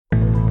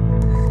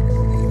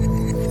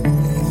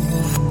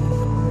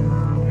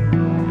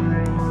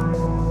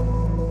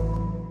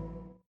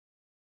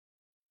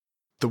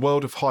The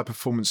world of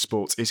high-performance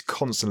sports is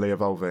constantly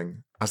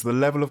evolving. As the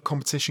level of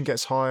competition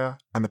gets higher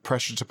and the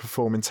pressure to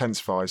perform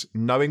intensifies,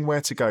 knowing where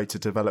to go to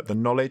develop the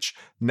knowledge,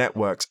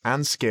 networks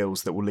and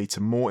skills that will lead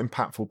to more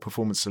impactful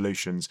performance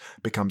solutions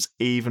becomes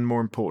even more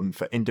important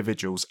for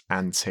individuals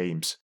and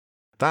teams.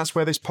 That's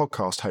where this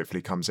podcast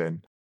hopefully comes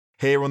in.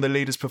 Here on the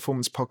Leaders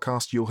Performance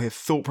Podcast, you'll hear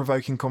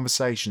thought-provoking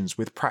conversations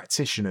with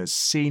practitioners,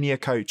 senior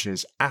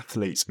coaches,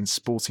 athletes and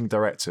sporting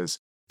directors,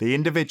 the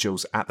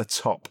individuals at the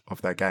top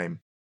of their game.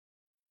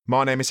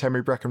 My name is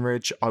Henry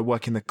Breckenridge. I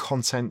work in the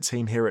content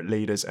team here at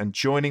Leaders, and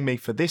joining me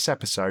for this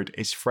episode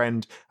is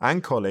friend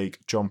and colleague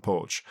John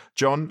Porch.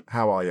 John,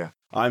 how are you?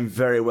 I'm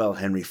very well,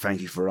 Henry.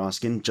 Thank you for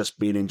asking. Just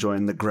been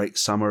enjoying the great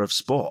summer of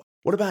sport.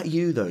 What about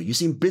you, though? You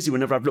seem busy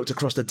whenever I've looked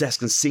across the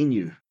desk and seen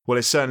you. Well,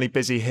 it's certainly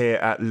busy here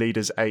at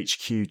Leaders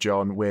HQ,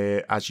 John.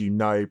 We're, as you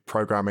know,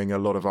 programming a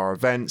lot of our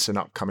events and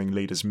upcoming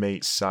Leaders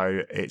meets,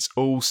 so it's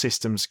all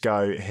systems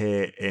go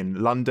here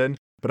in London.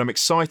 But I'm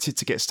excited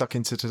to get stuck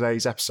into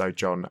today's episode,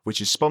 John,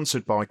 which is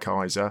sponsored by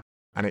Keiser,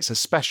 and it's a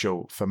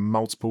special for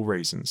multiple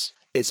reasons.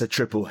 It's a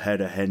triple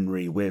header,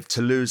 Henry, with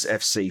Toulouse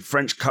FC,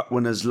 French Cup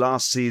winners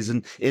last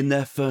season, in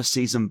their first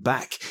season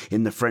back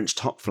in the French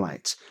top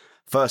flight.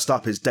 First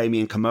up is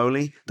Damien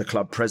Comolli, the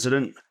club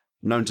president,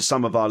 known to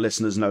some of our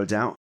listeners no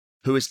doubt,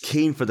 who is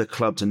keen for the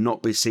club to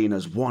not be seen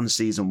as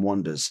one-season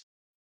wonders.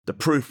 The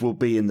proof will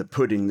be in the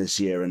pudding this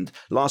year, and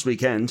last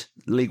weekend,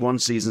 League One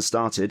season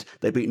started,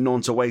 they beat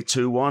Nantes away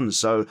 2-1,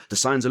 so the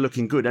signs are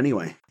looking good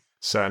anyway.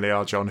 Certainly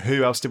are, John.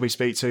 Who else did we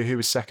speak to? Who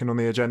was second on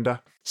the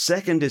agenda?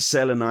 Second is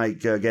Selenai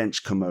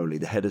Comolli,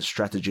 the head of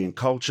strategy and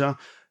culture,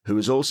 who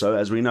is also,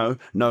 as we know,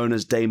 known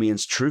as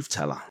Damien's truth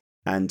teller.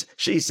 And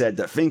she said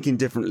that thinking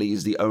differently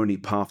is the only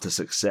path to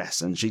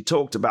success, and she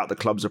talked about the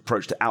club's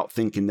approach to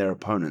outthinking their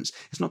opponents.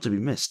 It's not to be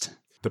missed.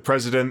 The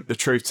president, the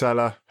truth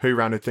teller, who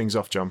rounded things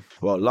off, John?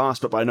 Well,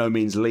 last but by no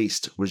means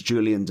least was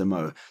Julien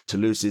Demeaux,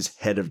 Toulouse's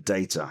head of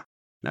data.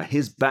 Now,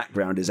 his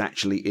background is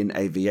actually in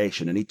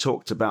aviation, and he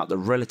talked about the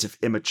relative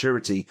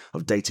immaturity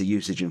of data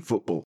usage in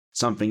football,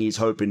 something he's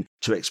hoping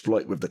to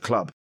exploit with the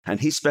club.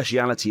 And his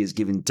speciality is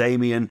giving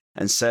Damien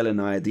and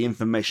Selenai the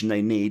information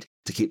they need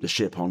to keep the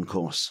ship on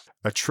course.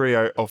 A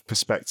trio of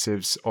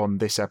perspectives on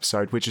this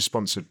episode, which is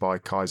sponsored by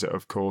Keiser,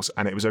 of course.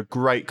 And it was a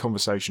great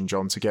conversation,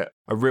 John, to get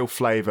a real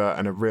flavour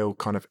and a real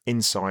kind of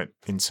insight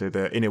into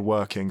the inner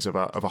workings of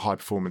a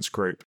high-performance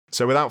group.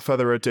 So without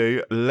further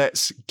ado,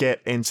 let's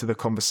get into the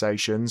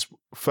conversations.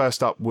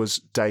 First up was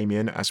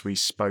Damien, as we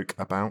spoke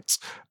about.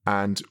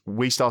 And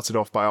we started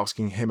off by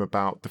asking him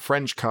about the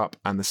French Cup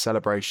and the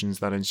celebrations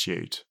that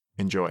ensued.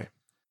 Enjoy.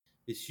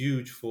 It's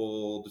huge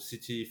for the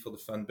city, for the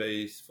fan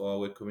base, for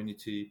our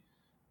community,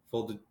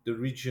 for the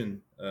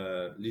region,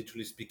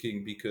 literally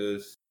speaking,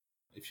 because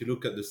if you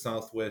look at the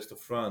southwest of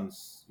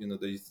France, you know,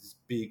 there is this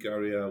big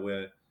area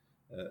where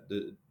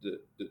the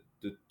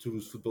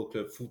Toulouse Football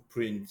Club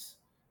footprint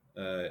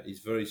is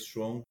very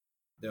strong.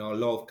 There are a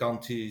lot of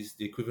counties,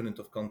 the equivalent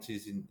of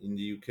counties in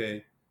the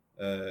UK,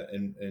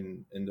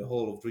 and the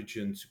whole of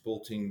region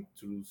supporting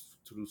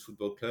Toulouse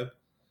Football Club.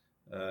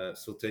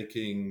 So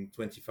taking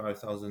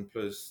 25,000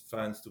 plus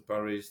fans to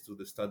Paris, to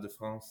the Stade de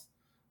France,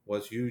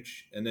 was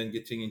huge. And then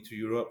getting into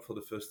Europe for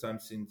the first time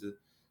since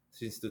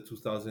the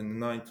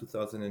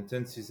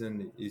 2009-2010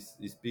 season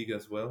is big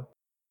as well.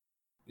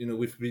 You know,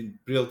 we've been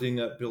building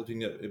up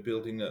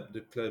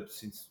the club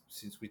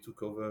since we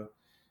took over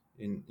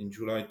in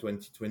July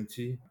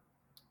 2020.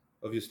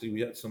 Obviously,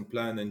 we had some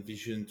plan and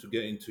vision to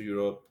get into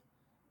Europe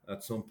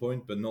at some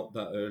point, but not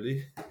that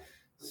early.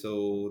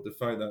 So the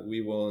fact that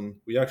we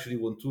actually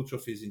won 2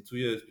 trophies in 2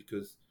 years,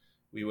 because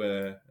we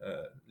were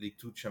League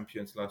 2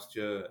 champions last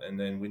year and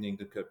then winning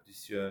the cup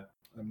this year.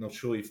 I'm not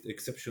sure if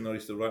exceptional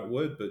is the right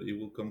word, but it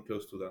will come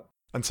close to that.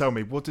 And tell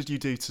me, what did you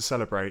do to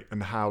celebrate,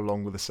 and how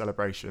long were the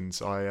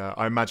celebrations?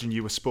 I imagine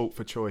you were sport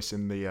for choice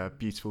in the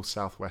beautiful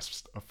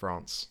southwest of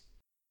France.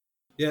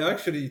 Yeah,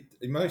 actually,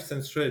 it might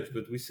sound strange,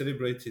 but we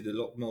celebrated a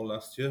lot more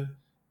last year.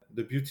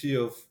 The beauty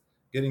of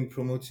getting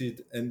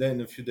promoted and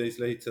then a few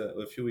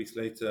weeks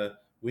later,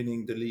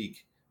 winning the league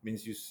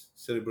means you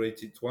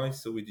celebrated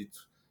twice. So we did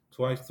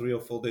twice, 3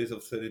 or 4 days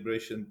of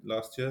celebration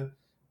last year.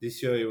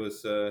 This year it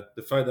was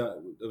the fact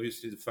that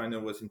obviously the final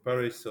was in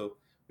Paris, so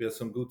we had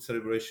some good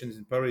celebrations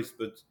in Paris.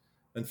 But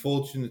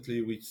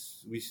unfortunately, we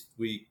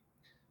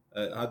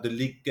had the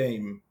league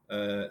game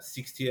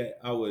 68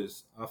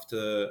 hours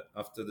after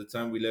the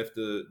time we left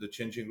the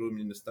changing room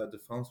in the Stade de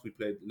France. We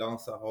played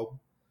Lens at home,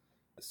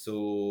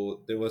 so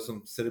there was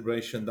some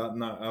celebration that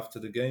night after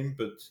the game,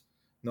 but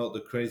not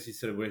the crazy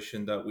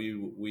celebration that we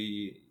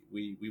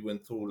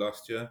went through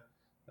last year,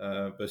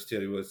 but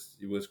still it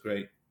was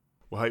great.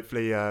 Well,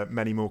 hopefully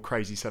many more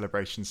crazy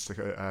celebrations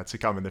to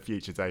come in the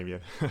future,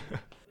 Damien.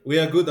 We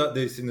are good at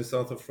this in the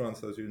south of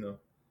France, as you know.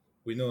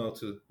 We know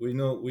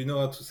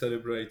how to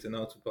celebrate and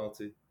how to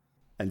party.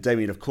 And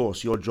Damien, of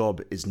course, your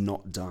job is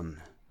not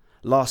done.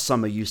 Last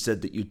summer you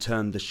said that you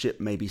turned the ship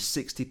maybe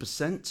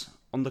 60%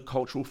 on the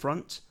cultural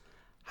front.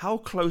 How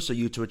close are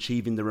you to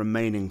achieving the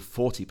remaining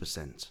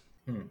 40%?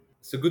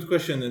 It's a good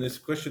question, and it's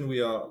a question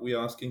we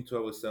are asking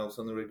to ourselves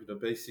on a regular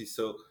basis.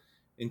 So,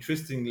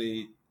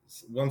 interestingly,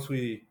 once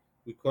we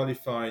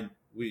qualified,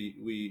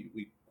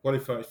 we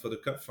qualified for the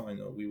cup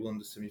final. We won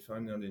the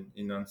semi-final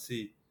in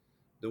Nancy.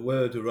 The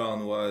word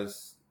around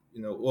was,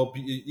 or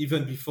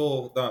even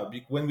before that,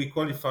 when we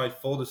qualified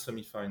for the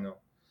semi-final,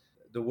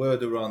 the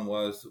word around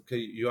was, okay,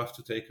 you have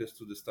to take us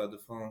to the Stade de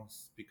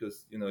France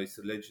because it's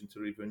a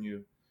legendary venue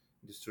in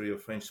the history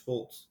of French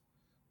sports.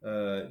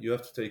 You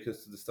have to take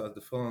us to the Stade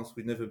de France.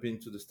 We've never been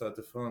to the Stade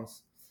de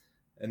France.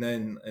 And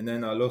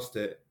then I lost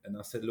it, and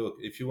I said, look,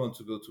 if you want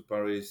to go to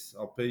Paris,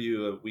 I'll pay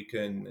you a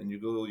weekend, and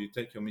you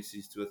take your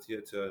missus to a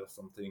theater or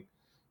something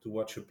to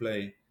watch a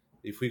play.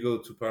 If we go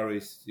to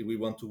Paris, if we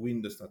want to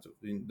win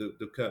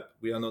the cup,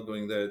 we are not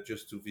going there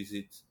just to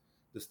visit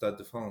the Stade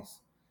de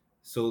France.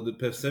 So the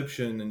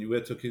perception, and you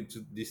were talking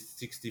to this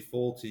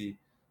 60-40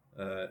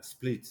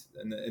 split,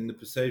 and the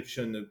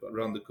perception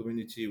around the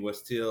community was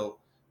still,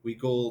 we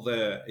go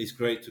there, it's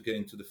great to get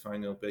into the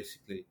final,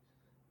 basically.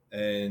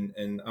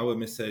 And our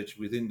message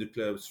within the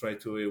club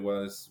straight away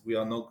was, we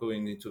are not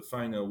going into a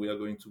final, we are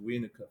going to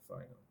win a cup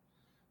final.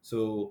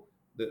 So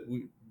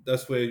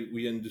that's where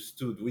we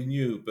understood, we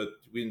knew, but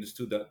we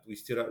understood that we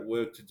still had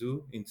work to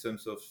do in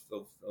terms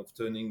of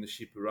turning the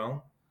ship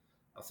around.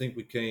 I think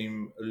we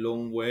came a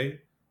long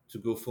way to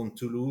go from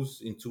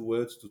Toulouse in 2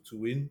 words to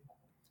win.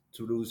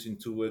 Toulouse in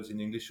 2 words in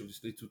English,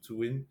 obviously, to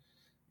win.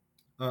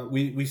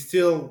 We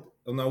still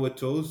on our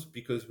toes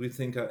because we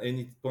think at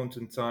any point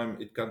in time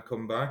it can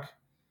come back,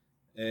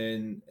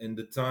 and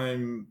the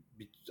time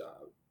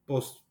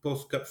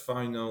post cup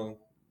final,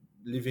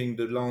 leaving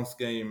the last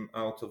game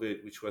out of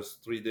it, which was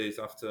 3 days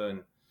after,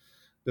 and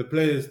the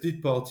players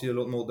did party a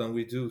lot more than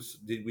we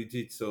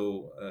did.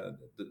 So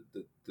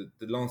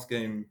the last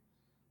game,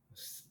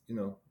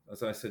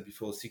 as I said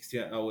before,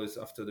 68 hours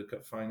after the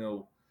cup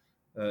final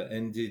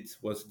ended,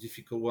 was a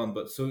difficult one.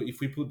 But so if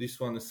we put this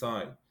one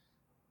aside,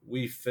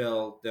 we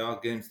felt there are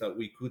games that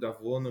we could have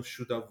won or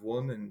should have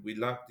won, and we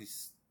lack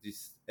this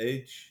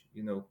edge,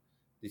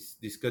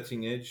 this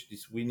cutting edge,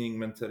 this winning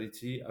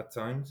mentality at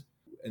times.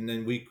 And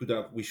then we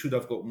should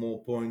have got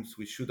more points.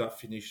 We should have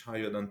finished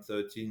higher than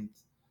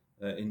 13th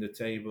in the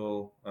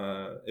table.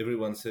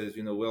 Everyone says,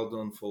 well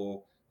done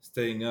for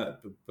staying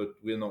up, but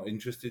we're not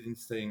interested in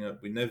staying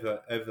up. We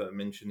never ever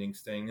mentioning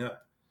staying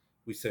up.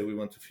 We say we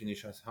want to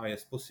finish as high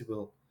as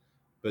possible.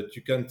 But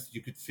you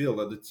could feel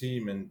that the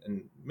team,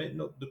 and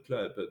not the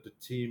club, but the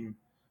team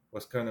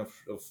was kind of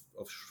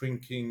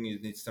shrinking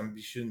in its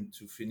ambition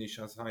to finish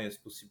as high as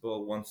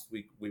possible once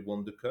we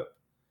won the cup.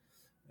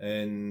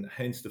 And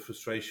hence the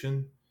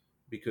frustration,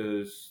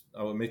 because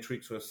our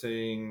metrics were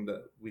saying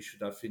that we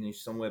should have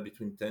finished somewhere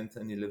between 10th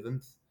and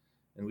 11th,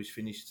 and we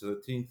finished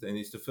 13th. And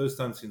it's the first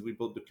time since we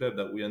bought the club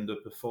that we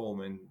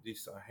underperform, and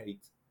this I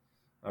hate.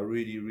 I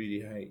really,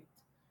 really hate.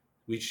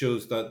 Which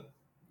shows that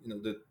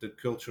the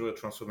cultural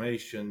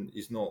transformation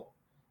is not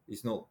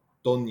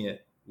done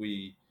yet.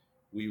 We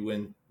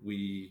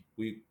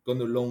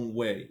gone a long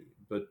way,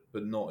 but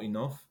not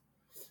enough.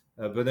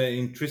 But then,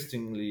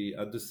 interestingly,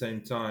 at the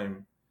same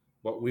time,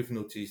 what we've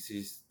noticed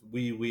is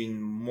we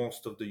win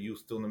most of the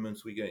youth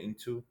tournaments we get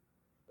into.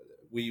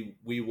 We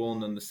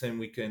won on the same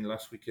weekend.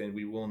 Last weekend,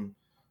 we won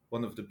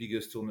one of the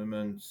biggest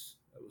tournaments,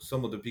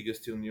 some of the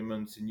biggest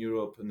tournaments in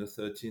Europe, on the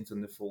 13th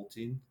and the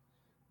 14th,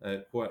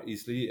 quite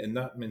easily. And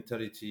that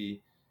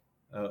mentality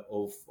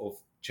of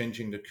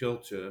changing the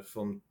culture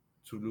from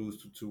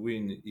Toulouse to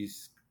win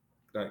is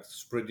like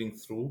spreading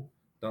through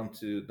down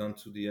to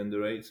the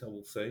under eights, I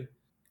will say.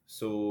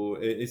 So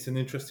it's an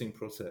interesting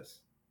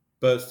process,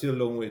 but still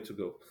a long way to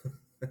go.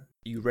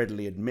 You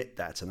readily admit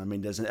that, and I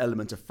mean, there's an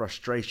element of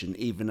frustration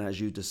even as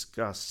you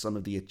discuss some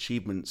of the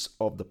achievements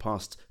of the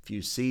past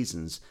few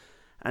seasons.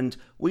 And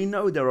we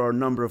know there are a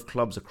number of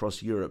clubs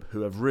across Europe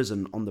who have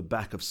risen on the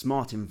back of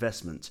smart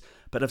investment,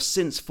 but have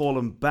since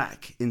fallen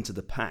back into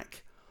the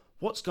pack.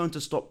 What's going to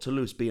stop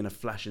Toulouse being a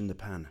flash in the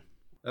pan?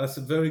 That's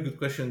a very good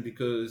question,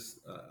 because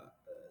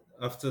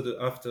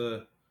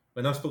after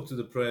when I spoke to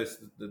the press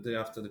the day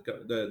after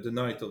the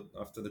night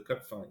after the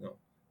cup final,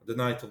 the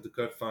night of the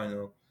cup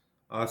final,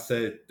 I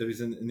said there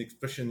is an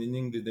expression in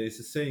English. There is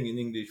a saying in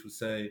English who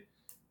say,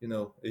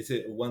 is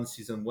it a one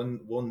season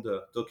one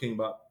wonder, talking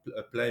about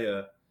a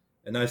player.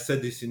 And I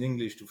said this in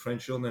English to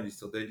French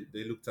journalists, so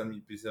they looked at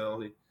me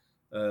bizarrely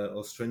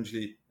or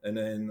strangely. And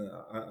then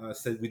I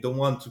said, we don't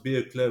want to be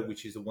a club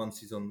which is a one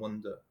season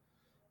wonder.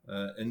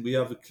 And we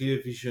have a clear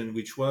vision,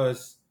 which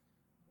was,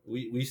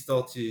 we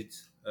started,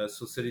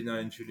 so Selina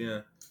and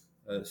Julien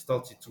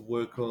started to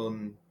work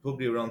on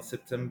probably around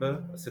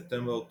September,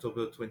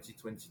 October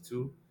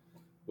 2022,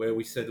 where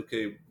we said,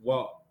 okay,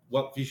 what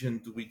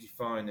vision do we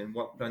define, and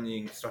what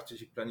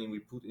strategic planning we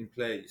put in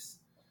place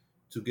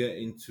to get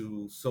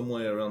into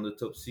somewhere around the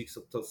top 6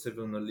 or top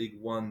 7 of League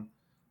One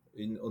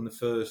on the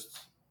first,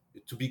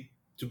 to be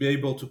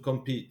able to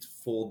compete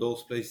for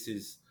those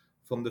places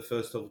from the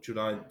 1st of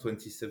July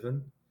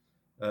 27,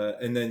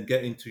 and then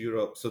get into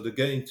Europe. So the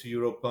get into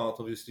Europe part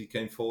obviously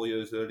came 4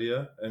 years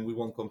earlier, and we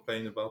won't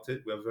complain about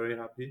it. We are very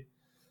happy.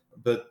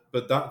 But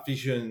that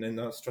vision and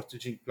that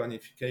strategic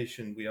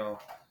planification we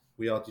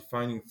are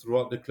defining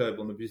throughout the club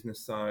on the business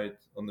side,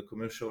 on the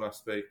commercial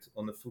aspect,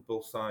 on the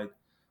football side,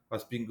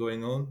 has been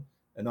going on.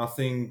 And I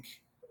think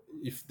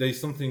if there's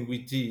something we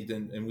did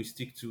and we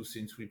stick to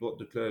since we bought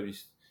the club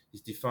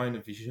is define a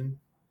vision,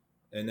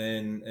 and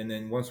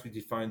then once we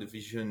define the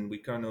vision, we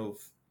kind of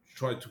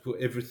try to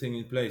put everything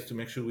in place to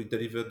make sure we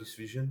deliver this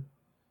vision.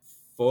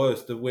 For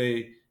us, the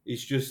way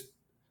is just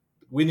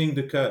winning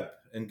the cup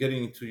and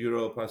getting into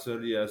Europe as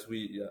early as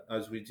we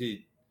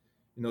did.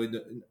 You know,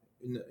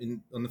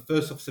 on the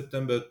 1st of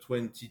September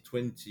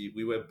 2020,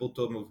 we were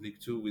bottom of League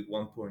Two with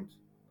 1 point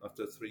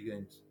after 3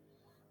 games.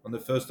 On the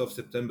 1st of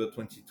September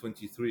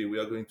 2023, we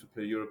are going to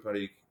play Europa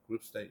League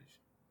group stage.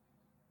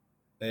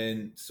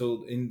 And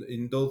so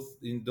in those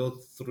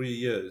 3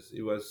 years,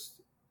 it was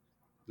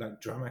like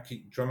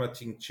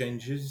dramatic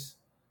changes.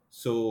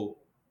 So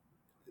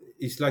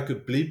it's like a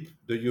blip,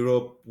 the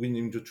Europe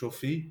winning the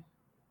trophy.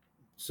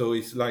 So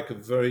it's like a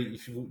very,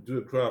 if you do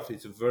a graph,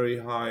 it's a very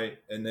high,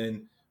 and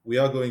then we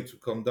are going to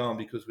come down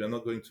because we are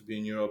not going to be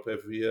in Europe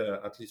every year,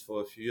 at least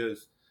for a few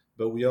years.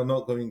 But we are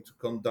not going to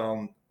come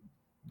down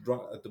right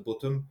at the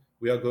bottom.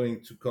 We are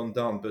going to come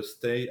down, but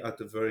stay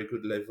at a very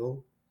good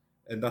level,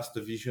 and that's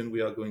the vision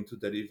we are going to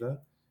deliver.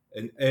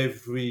 And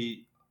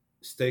every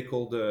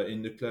stakeholder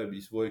in the club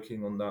is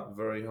working on that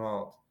very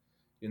hard.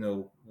 You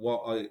know,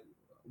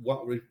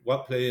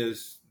 what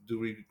players do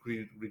we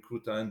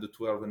recruit at under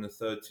 12 and the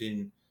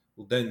 13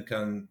 who then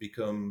can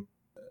become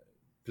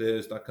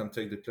players that can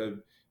take the club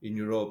in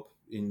Europe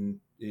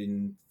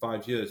in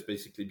 5 years,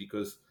 basically,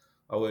 because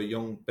our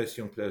best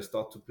young players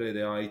start to play,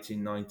 they are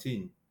 18,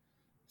 19.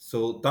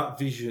 So that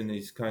vision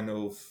is kind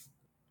of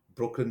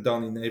broken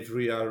down in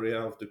every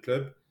area of the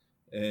club,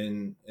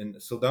 and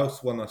so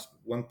that's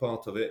one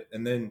part of it.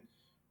 And then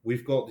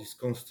we've got this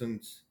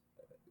constant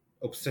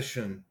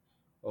obsession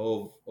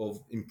of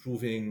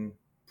improving,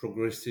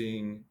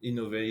 progressing,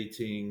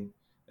 innovating,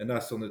 and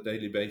that's on a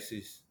daily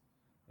basis.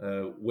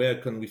 Where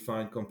can we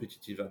find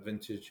competitive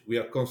advantage? We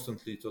are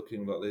constantly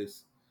talking about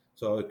this.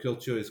 So our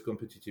culture is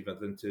competitive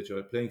advantage.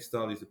 Our playing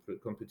style is a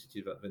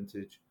competitive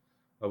advantage.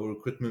 Our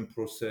recruitment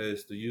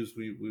process,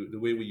 the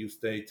way we use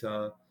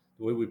data,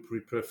 the way we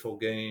prepare for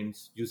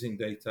games, using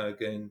data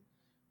again.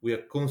 We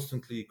are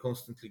constantly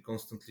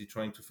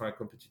trying to find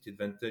competitive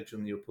advantage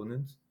on the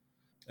opponent.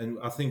 And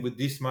I think with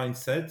this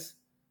mindset,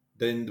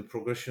 then the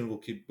progression will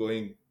keep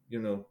going.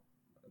 You know,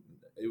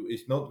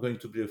 it's not going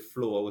to be a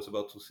flow. I was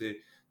about to say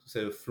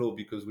a flow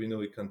because we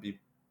know it can be,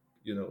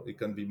 it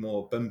can be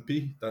more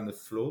bumpy than a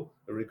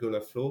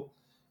regular flow.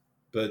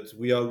 But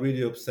we are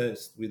really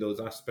obsessed with those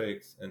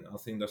aspects, and I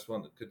think that's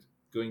one that could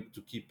going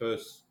to keep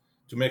us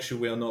to make sure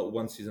we are not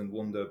one season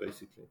wonder,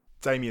 basically.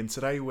 Damien,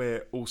 today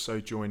we're also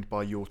joined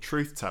by your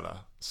truth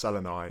teller,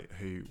 Selenai,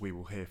 who we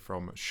will hear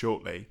from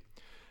shortly.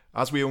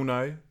 As we all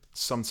know,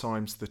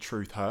 sometimes the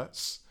truth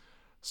hurts.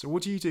 So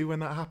what do you do when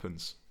that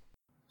happens?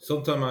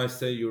 Sometimes I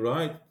say you're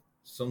right.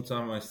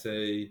 Sometimes I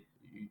say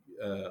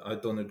I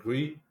don't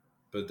agree,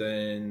 but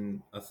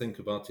then I think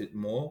about it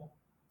more,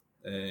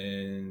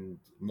 and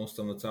most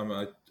of the time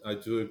I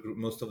do agree.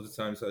 Most of the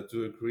times I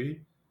do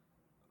agree.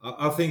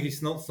 I think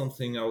it's not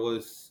something I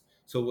was.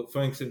 So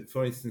for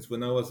instance,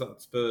 when I was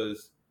at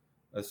Spurs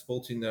as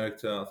sporting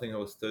director, I think I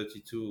was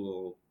 32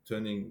 or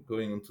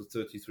going on to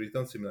 33,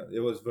 something like that.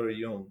 It was very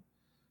young.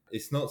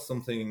 It's not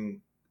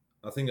something.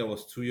 I think I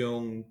was too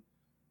young.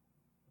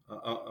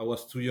 I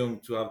was too young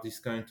to have this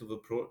kind of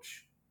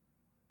approach.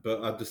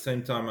 But at the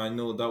same time, I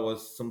know that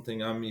was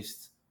something I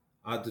missed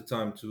at the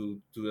time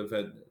to have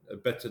had a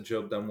better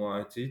job than what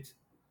I did.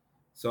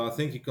 So I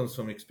think it comes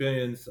from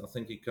experience. I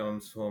think it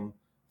comes from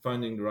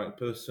finding the right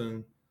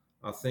person.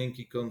 I think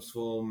it comes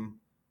from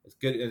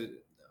getting.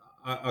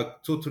 I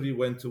totally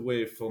went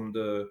away from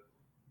the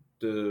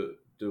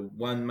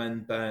one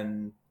man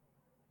band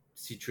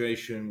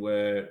situation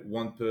where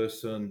one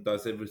person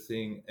does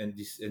everything and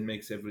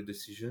makes every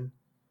decision.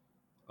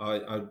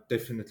 I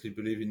definitely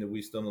believe in the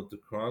wisdom of the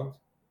crowd,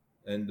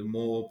 and the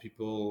more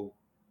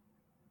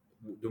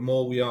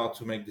we are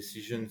to make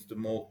decisions,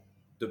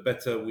 the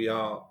better we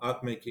are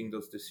at making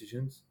those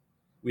decisions.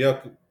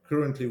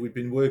 We've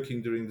been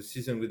working during the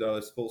season with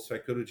our sports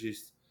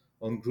psychologist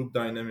on group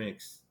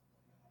dynamics.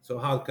 So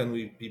how can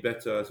we be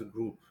better as a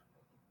group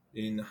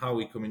in how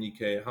we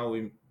communicate, how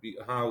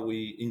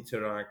we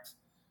interact,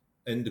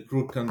 and the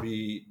group can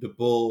be the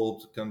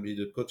board, can be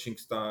the coaching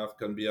staff,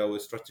 can be our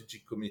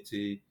strategic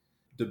committee.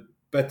 The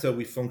better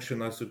we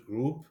function as a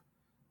group,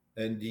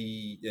 and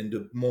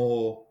the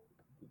more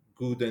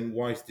good and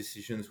wise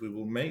decisions we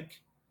will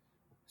make.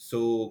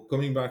 So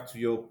coming back to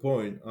your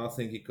point, I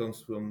think it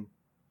comes from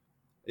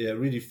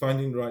really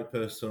finding the right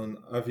person,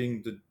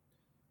 having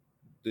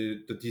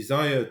the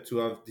desire to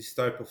have this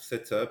type of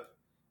setup,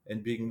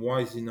 and being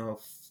wise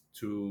enough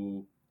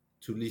to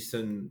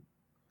listen,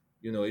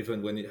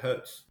 even when it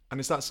hurts. And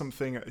is that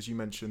something, as you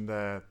mentioned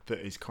there, that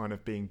is kind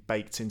of being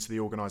baked into the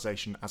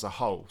organisation as a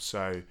whole?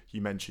 So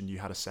you mentioned you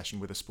had a session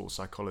with a sports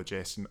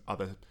psychologist and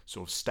other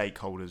sort of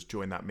stakeholders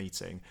during that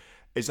meeting.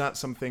 Is that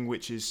something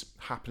which is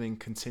happening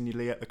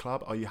continually at the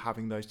club? Are you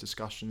having those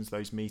discussions,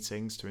 those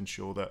meetings to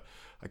ensure that,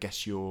 I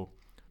guess, you're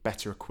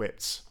better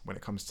equipped when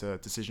it comes to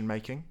decision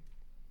making?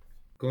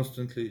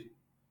 Constantly.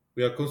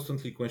 We are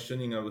constantly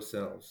questioning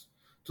ourselves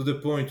to the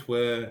point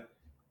where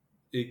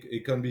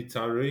it can be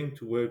tiring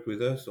to work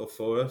with us or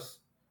for us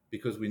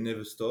because we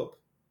never stop.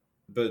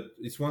 But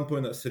it's one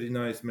point that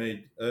Selina has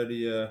made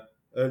earlier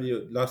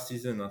last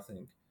season, I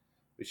think,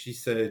 where she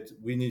said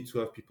we need to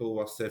have people who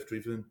are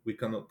self-driven. We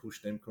cannot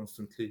push them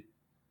constantly.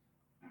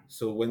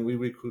 So when we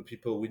recruit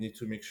people, we need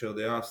to make sure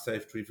they are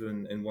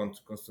self-driven and want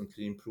to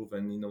constantly improve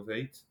and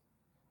innovate.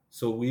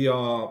 So we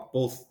are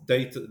both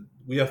data.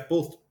 We have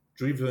both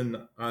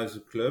driven as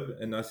a club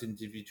and as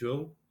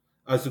individual,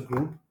 as a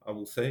group. I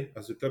will say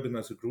as a club and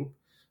as a group.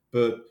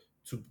 But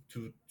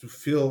to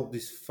fill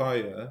this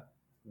fire,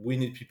 we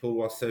need people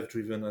who are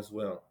self-driven as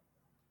well.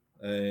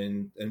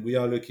 And we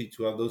are lucky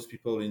to have those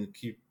people in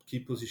key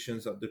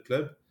positions at the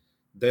club.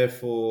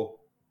 Therefore,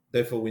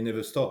 we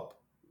never stop.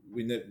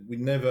 We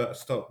never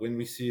stop when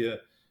we see a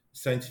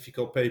scientific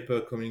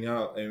paper coming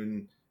out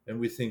and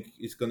we think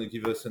it's going to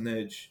give us an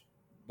edge.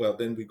 Well,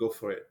 then we go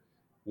for it.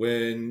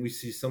 When we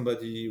see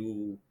somebody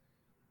who,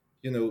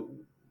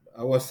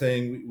 I was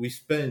saying we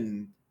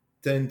spend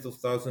tens of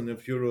thousands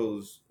of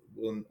euros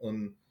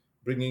on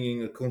bringing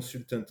in a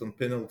consultant on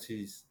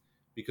penalties,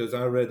 because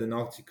I read an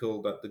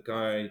article that the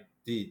guy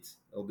did,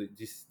 or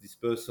this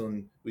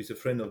person who is a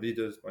friend of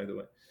leaders, by the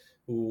way,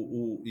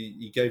 who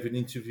he gave an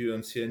interview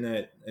on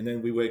CNN, and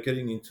then we were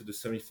getting into the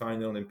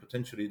semi-final and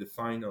potentially the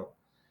final,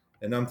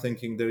 and I'm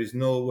thinking there is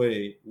no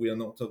way we are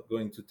not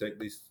going to take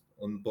this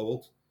on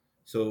board.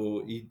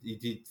 So he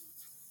did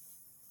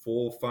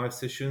 4 or 5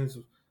 sessions,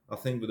 I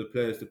think, with the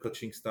players, the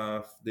coaching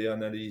staff, the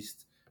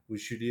analyst,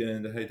 with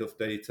Julien, the head of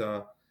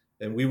data,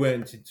 and we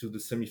went into the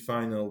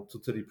semi-final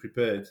totally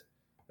prepared.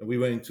 And we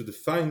went into the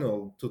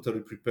final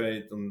totally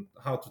prepared on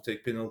how to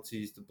take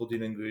penalties, the body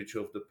language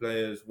of the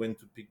players, when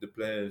to pick the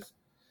players,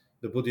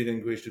 the body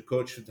language the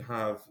coach should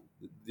have.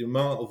 The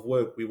amount of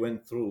work we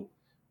went through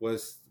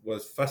was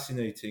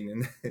fascinating,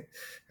 and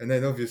and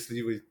then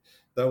obviously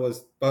that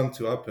was bound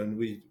to happen.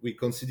 We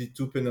conceded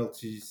 2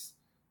 penalties,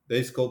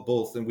 they scored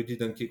both, and we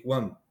didn't kick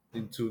one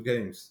in 2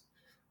 games.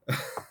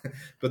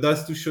 But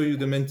that's to show you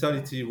the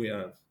mentality we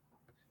have.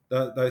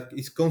 That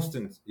is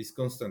constant. It's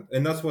constant,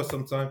 and that's why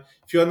sometimes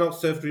if you are not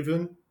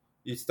self-driven,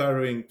 it's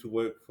tiring to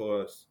work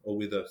for us or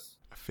with us.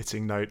 A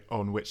fitting note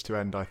on which to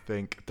end, I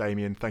think.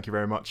 Damien, thank you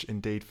very much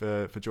indeed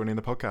for joining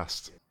the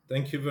podcast.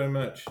 Thank you very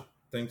much.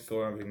 Thanks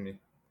for having me.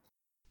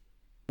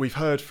 We've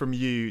heard from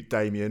you,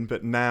 Damien,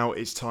 but now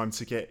it's time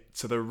to get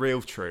to the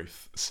real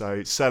truth.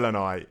 So,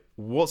 Selenai,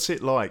 what's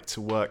it like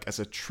to work as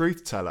a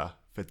truth teller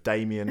for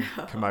Damien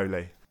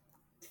Comolli?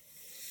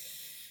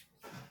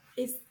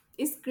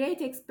 It's great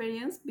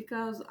experience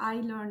because I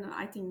learn,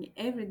 I think,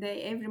 every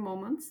day, every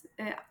moment.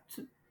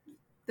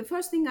 The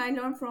first thing I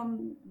learned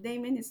from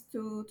Damien is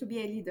to be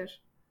a leader.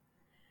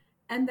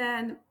 And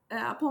then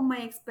upon my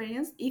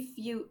experience,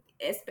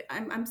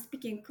 I'm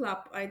speaking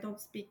club. I don't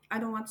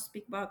want to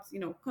speak about,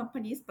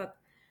 companies, but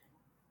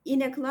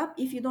in a club,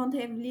 if you don't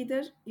have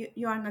leader,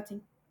 you are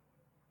nothing.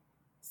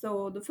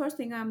 So the first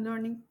thing I'm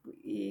learning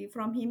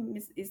from him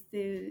is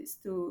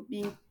to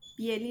be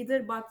a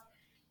leader. But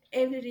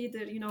every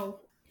leader,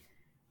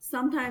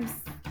 sometimes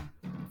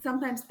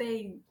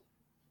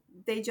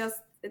they just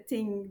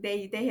think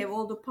they have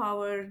all the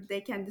power,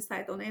 they can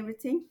decide on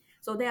everything,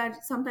 so they are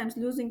sometimes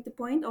losing the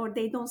point, or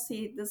they don't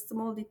see the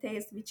small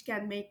details which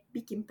can make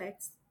big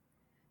impacts.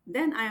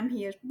 Then I am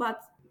here,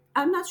 but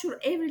I'm not sure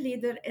every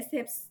leader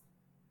accepts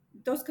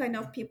those kind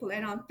of people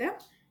around them,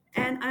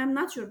 and I'm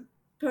not sure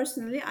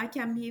personally I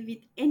can be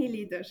with any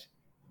leader,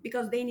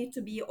 because they need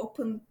to be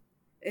open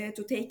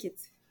to take it.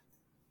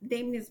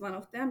 Damien is one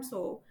of them,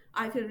 so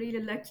I feel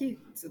really lucky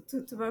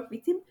to work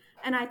with him,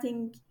 and I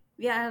think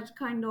we are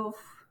kind of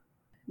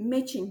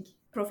matching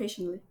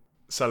professionally.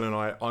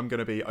 Selenai, I'm going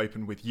to be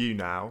open with you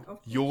now.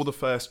 You're the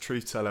first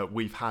truth teller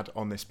we've had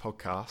on this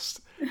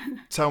podcast.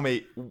 Tell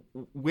me,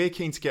 we're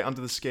keen to get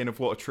under the skin of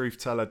what a truth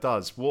teller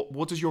does.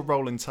 What does your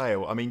role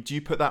entail? I mean, do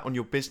you put that on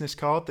your business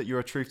card that you're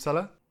a truth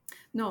teller?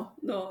 No.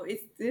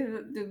 It's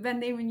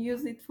when they even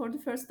use it for the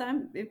first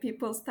time,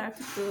 people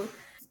started to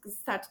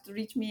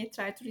reach me,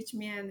 try to reach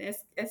me, and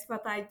ask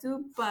what I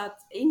do. But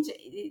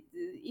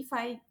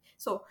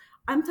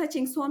I'm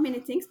touching so many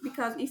things,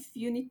 because if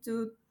you need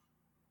to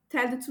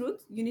tell the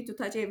truth, you need to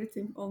touch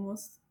everything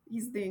almost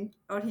he's doing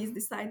or he's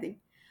deciding.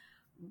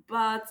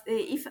 But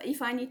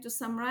if I need to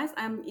summarize,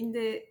 I'm in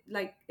the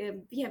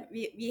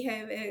we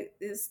have a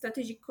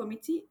strategic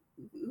committee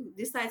who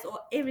decides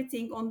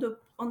everything on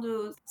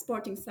the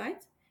sporting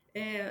side,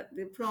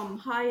 from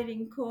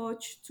hiring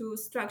coach to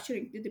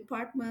structuring the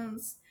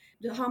departments,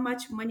 how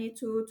much money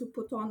to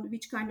put on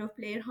which kind of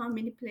player, how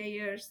many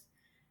players,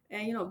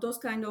 and those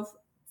kind of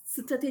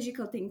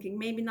strategical thinking.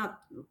 Maybe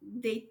not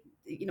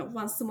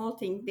one small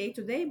thing day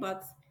to day,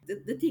 but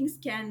the things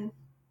can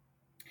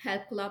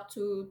help club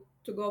to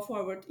go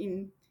forward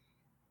in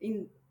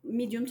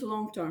medium to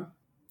long term.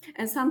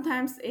 And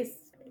sometimes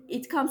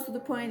it comes to the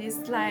point,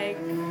 it's like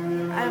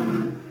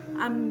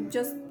I'm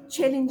just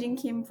challenging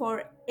him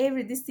for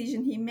every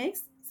decision he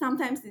makes.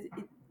 Sometimes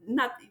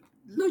not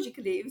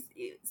logically,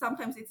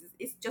 sometimes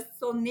it's just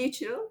so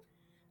natural.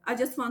 I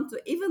just want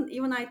to,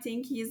 even I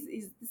think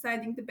he's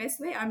deciding the best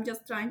way. I'm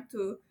just trying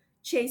to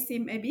chase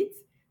him a bit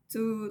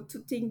to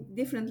think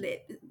differently,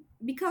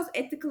 because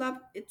at the club,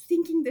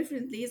 thinking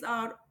differently is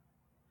our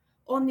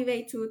only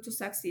way to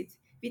succeed.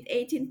 With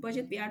 18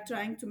 budget, we are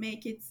trying to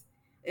make it.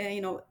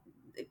 You know,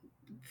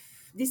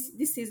 this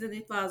season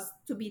it was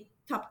to be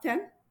top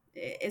 10,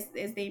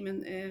 as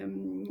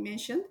Damien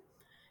mentioned,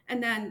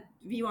 and then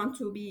we want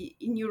to be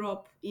in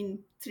Europe in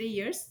 3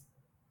 years.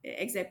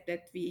 Except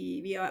that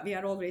we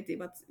are already,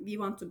 but we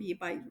want to be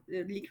by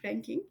league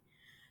ranking.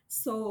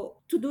 So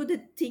to do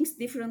the things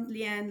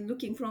differently and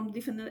looking from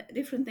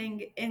different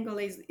angle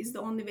is the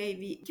only way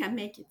we can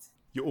make it.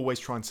 You're always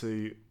trying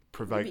to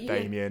provoke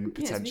Damien,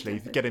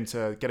 potentially get him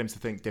to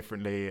think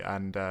differently,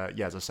 and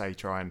as I say,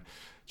 try and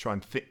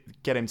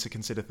get him to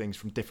consider things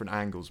from different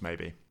angles,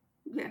 maybe.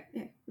 Yeah,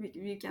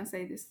 we can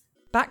say this.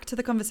 Back to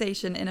the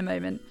conversation in a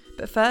moment,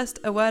 but first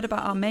a word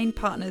about our main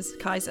partners,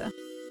 Keiser.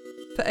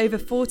 For over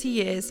 40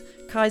 years,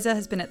 Keiser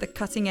has been at the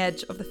cutting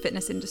edge of the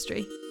fitness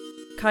industry.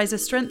 Keiser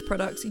strength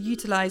products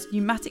utilise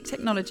pneumatic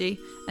technology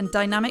and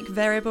dynamic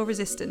variable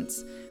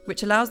resistance,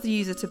 which allows the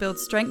user to build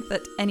strength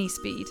at any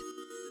speed.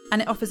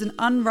 And it offers an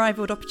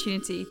unrivaled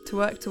opportunity to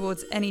work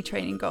towards any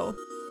training goal.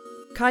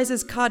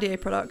 Keiser's cardio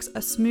products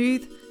are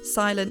smooth,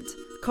 silent,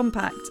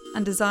 compact,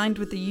 and designed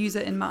with the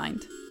user in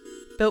mind.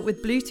 Built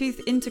with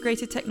Bluetooth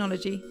integrated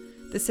technology,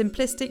 the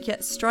simplistic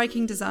yet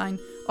striking design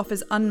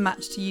offers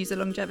unmatched user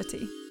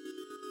longevity.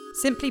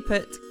 Simply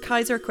put,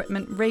 Keiser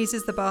equipment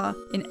raises the bar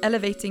in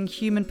elevating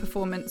human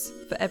performance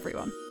for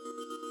everyone.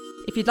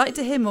 If you'd like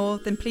to hear more,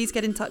 then please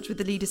get in touch with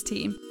the Leaders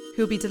team,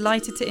 who will be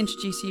delighted to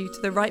introduce you to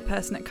the right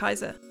person at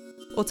Keiser.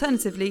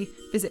 Alternatively,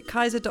 visit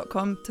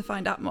keiser.com to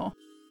find out more.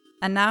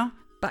 And now,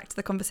 back to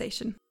the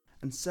conversation.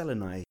 And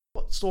Selenay,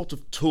 what sort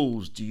of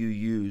tools do you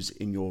use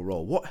in your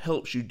role? What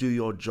helps you do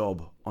your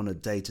job on a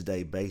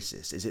day-to-day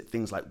basis? Is it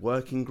things like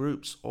working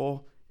groups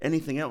or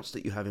anything else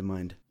that you have in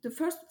mind? The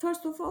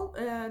first of all,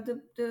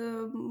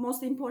 the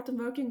most important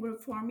working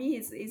group for me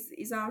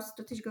is our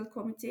strategical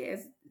committee,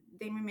 as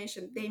Damien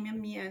mentioned.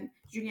 Damien, me, and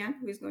Julian,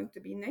 who is going to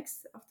be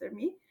next after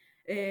me,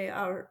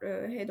 our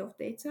head of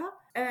data.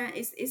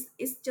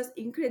 It's just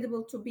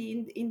incredible to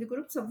be in the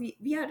group. So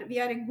we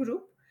are a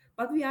group,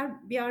 but we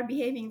are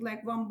behaving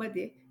like one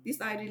body. This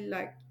I really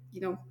like.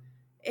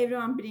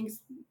 Everyone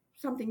brings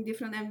something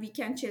different, and we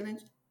can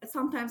challenge.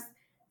 Sometimes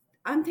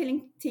I'm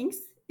telling things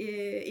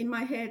in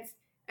my head,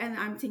 and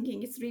I'm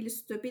thinking it's really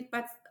stupid,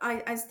 but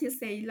I still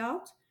say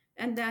loud,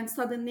 and then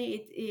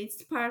suddenly it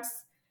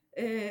sparks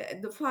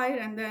the fire,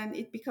 and then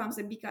it becomes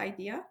a big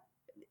idea.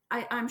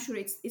 I'm sure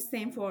it's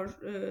same for,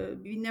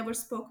 we never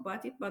spoke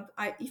about it, but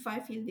if I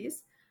feel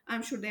this,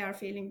 I'm sure they are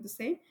feeling the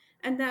same.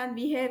 And then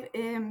we have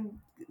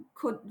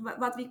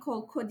what we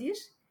call CODIR.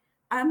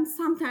 I'm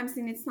sometimes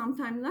in it,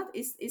 sometimes not.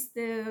 It's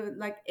the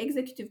like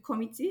executive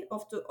committee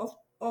of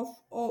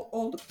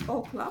all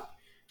club.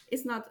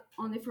 It's not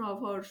only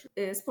for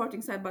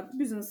sporting side, but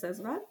business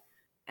as well.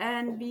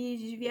 And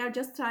we are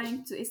just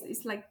trying to.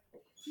 It's like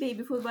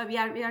baby football. We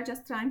are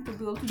just trying to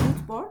build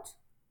youth board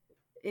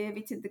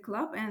within the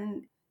club,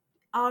 and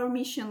our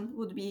mission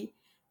would be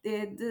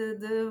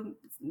the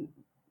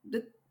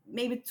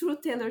maybe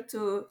truth teller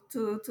to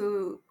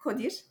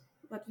CODIR,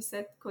 what we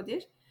said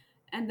CODIR,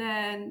 and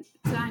then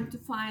trying to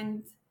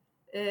find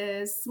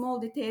small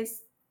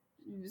details.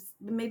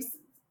 Maybe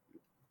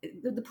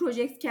the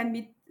project can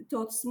be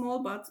thought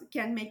small, but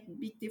can make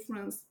big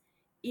difference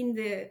in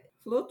the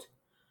float,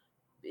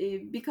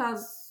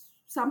 because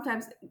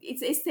sometimes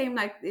it's same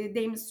like the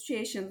Damien's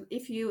situation.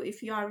 If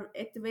you are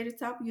at the very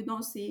top, you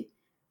don't see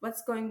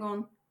what's going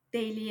on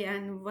daily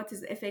and what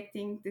is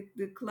affecting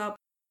the club.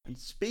 And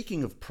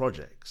speaking of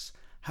projects,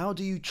 how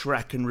do you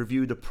track and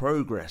review the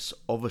progress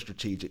of a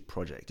strategic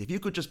project? If you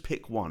could just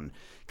pick one,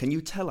 can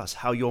you tell us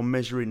how you're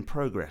measuring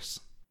progress?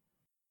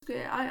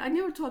 I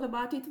never thought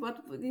about it,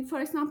 but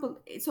for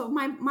example, so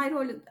my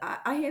role,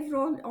 I have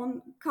role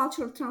on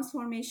cultural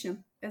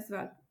transformation as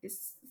well.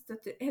 It's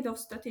head of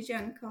strategy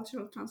and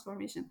cultural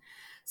transformation.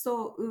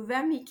 So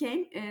when we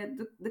came,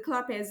 the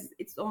club has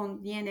its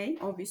own DNA,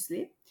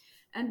 obviously,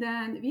 and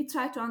then we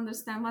try to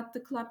understand what the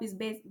club is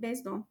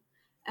based on,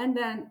 and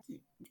then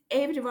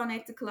everyone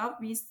at the club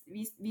we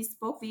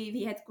spoke,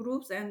 we had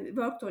groups and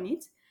worked on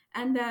it,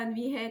 and then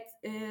we had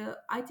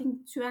I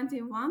think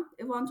 21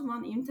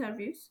 one-to-one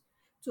interviews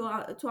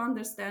to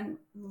understand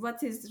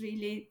what is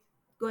really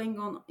going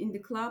on in the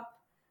club.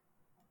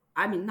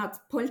 I mean, not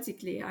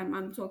politically,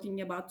 I'm talking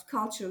about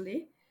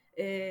culturally.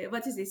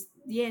 What is this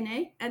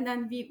DNA? And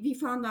then we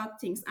found out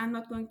things. I'm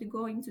not going to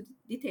go into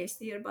the details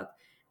here,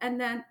 and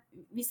then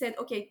we said,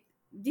 okay,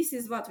 this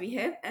is what we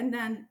have. And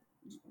then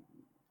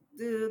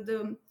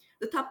the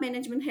top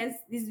management has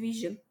this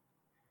vision.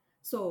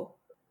 So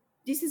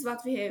this is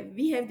what we have.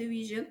 We have the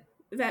vision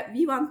that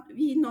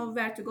we know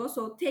where to go.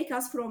 So take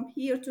us from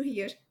here to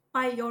here.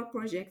 buy your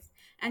projects,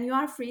 and you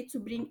are free to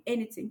bring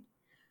anything.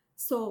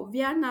 So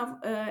we are now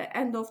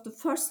end of the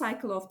first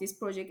cycle of this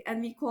project,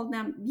 and we call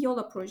them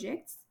Viola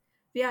projects.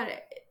 We are,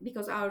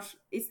 because our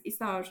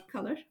it's our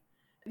color.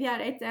 We are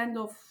at the end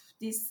of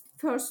this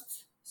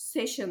first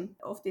session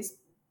of this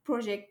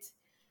project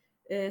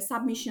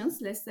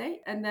submissions, let's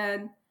say, and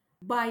then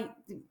by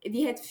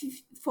we had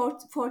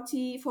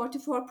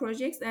 44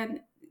 projects,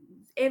 and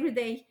every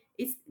day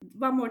it's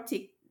one more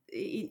tick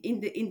in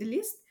the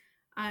list.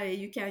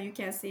 You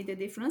can see the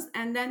difference,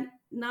 and then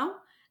now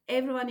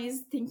everyone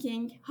is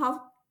thinking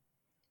how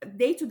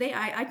day to day.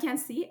 I can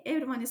see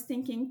everyone is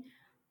thinking,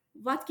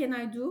 what can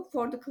I do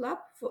for the club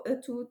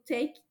to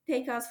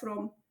take us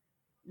from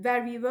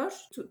where we were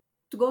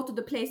to go to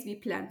the place we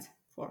planned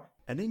for.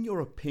 And in your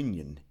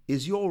opinion,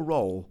 is your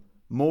role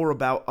more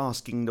about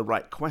asking the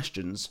right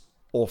questions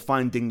or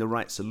finding the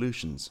right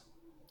solutions?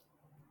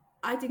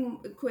 I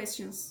think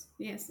questions,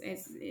 yes,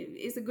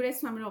 is a great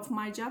summary of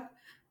my job,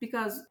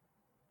 because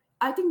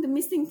I think the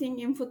missing thing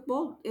in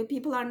football,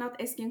 people are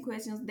not asking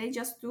questions. They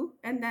just do,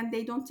 and then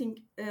they don't think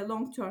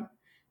long term.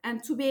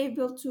 And to be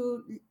able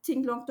to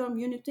think long term,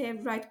 you need to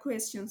have right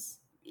questions.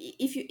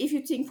 If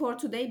you think for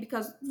today,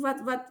 because what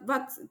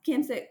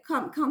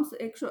comes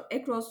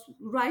across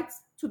right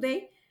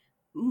today,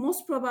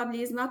 most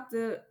probably is not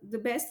the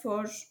best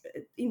for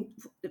in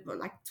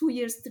like 2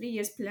 years, 3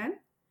 years plan,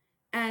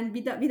 and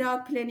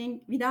without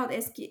planning, without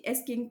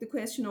asking the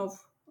question of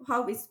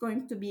how it's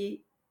going to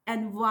be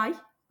and why.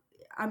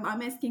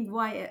 I'm asking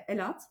why a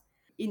lot.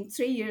 In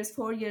 3 years,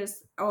 4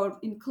 years, or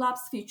in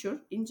club's future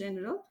in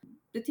general,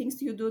 the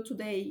things you do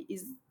today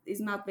is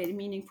not very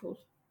meaningful.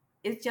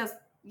 It's just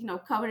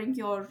covering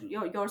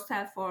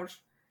yourself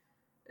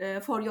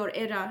for your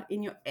era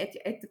in your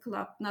at the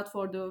club, not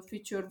for the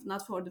future,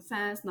 not for the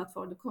fans, not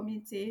for the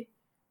community,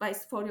 but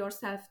it's for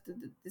yourself,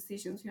 the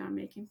decisions you are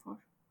making for,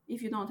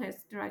 if you don't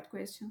ask the right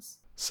questions.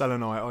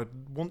 Selenay, I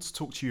want to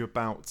talk to you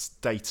about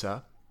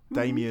data.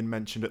 Damien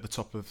mentioned at the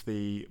top of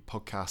the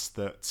podcast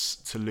that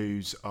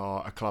Toulouse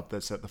are a club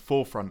that's at the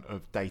forefront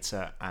of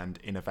data and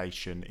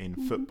innovation in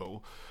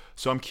football.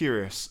 So I'm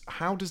curious,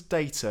 how does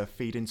data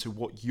feed into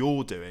what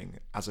you're doing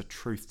as a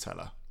truth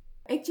teller?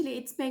 Actually,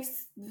 it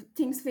makes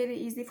things very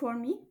easy for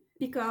me,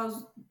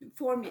 because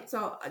for me,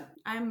 so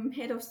I'm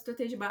head of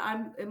strategy, but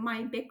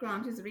my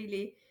background is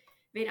really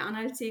very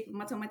analytic,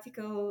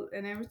 mathematical,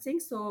 and everything.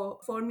 So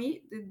for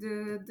me,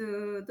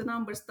 the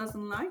numbers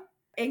doesn't lie.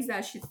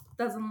 Excel sheet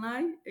doesn't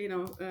lie,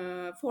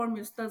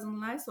 formulas doesn't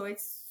lie. So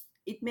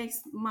it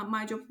makes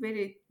my job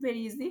very, very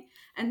easy.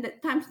 And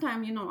time to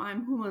time,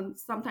 I'm human.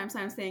 Sometimes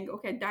I'm saying,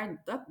 okay,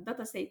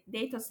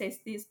 data says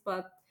this,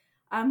 but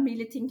I'm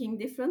really thinking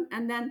different.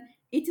 And then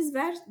it is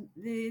where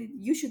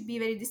you should be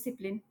very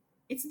disciplined.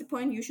 It's the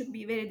point you should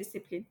be very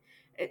disciplined,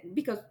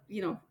 because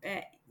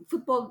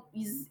football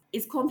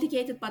is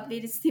complicated but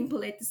very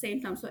simple at the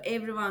same time. So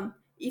everyone,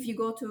 if you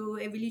go to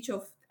a village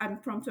of, I'm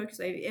from Turkey,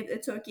 so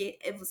Turkey,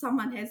 if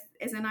someone has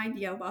an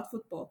idea about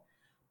football.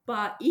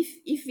 But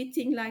if we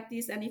think like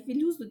this, and if we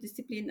lose the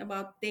discipline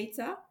about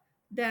data,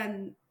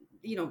 then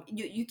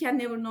you can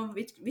never know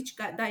which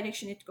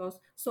direction it goes.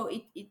 So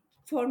it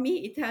for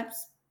me, it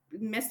helps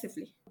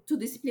massively to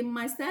discipline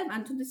myself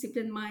and to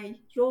discipline my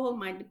role,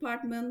 my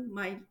department,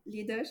 my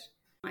leader,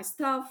 my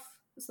staff.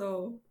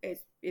 So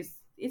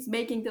it's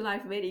making the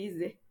life very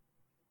easy.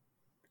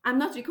 I'm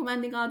not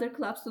recommending other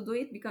clubs to do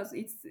it, because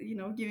it's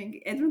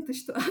giving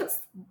advantage to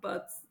us,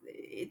 but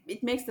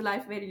it makes the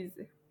life very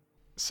easy.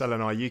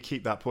 Selenay, you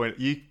keep that point.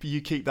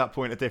 You keep that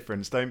point of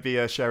difference. Don't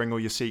be sharing all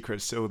your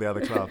secrets to all the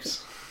other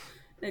clubs.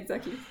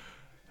 Exactly.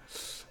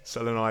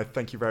 Selenay,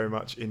 thank you very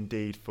much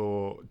indeed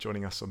for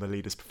joining us on the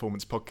Leaders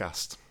Performance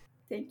podcast.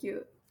 Thank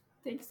you.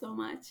 Thanks so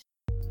much.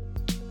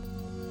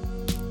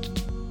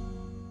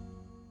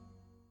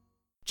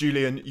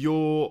 Julian,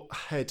 you're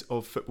head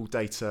of football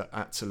data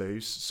at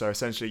Toulouse. So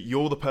essentially,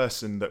 you're the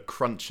person that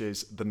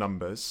crunches the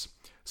numbers.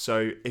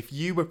 So if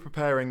you were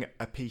preparing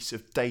a piece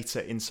of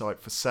data insight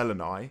for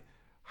Selenay,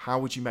 how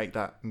would you make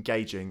that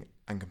engaging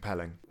and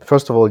compelling?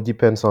 First of all, it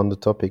depends on the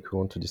topic we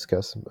want to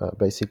discuss.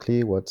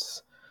 Basically,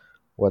 what's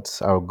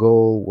our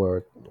goal,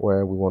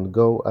 where we want to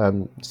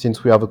go.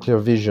 Since we have a clear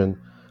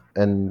vision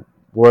and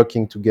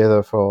working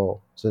together for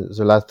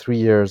the last 3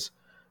 years,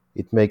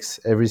 it makes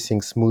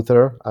everything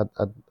smoother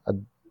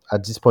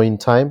at this point in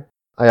time.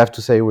 I have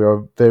to say we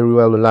are very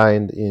well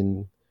aligned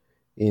in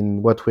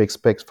what we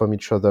expect from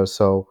each other.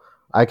 So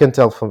I can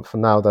tell for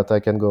now that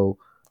I can go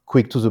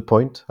quick to the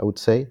point, I would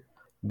say.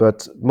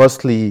 But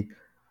mostly,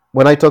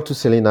 when I talk to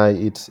Selenay,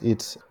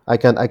 it's I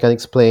can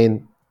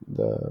explain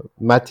the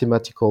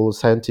mathematical,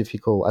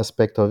 scientific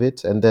aspect of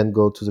it, and then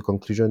go to the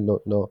conclusion.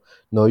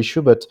 No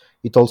issue. But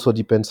it also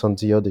depends on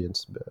the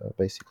audience,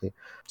 basically.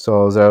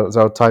 So there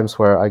are times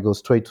where I go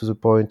straight to the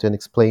point and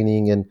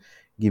explaining and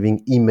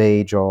giving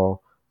image, or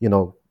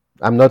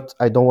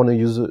I don't want to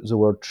use the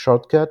word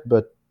shortcut,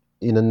 but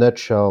in a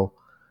nutshell,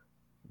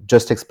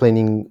 just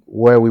explaining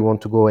where we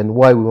want to go and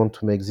why we want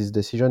to make this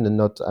decision and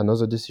not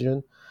another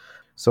decision.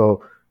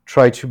 So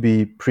try to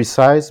be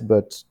precise,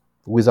 but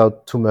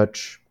without too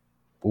much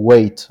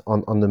weight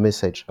on the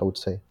message, I would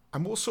say.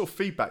 And what sort of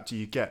feedback do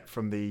you get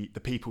from the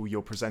people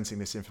you're presenting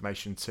this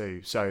information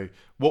to? So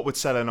what would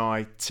Sel and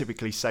I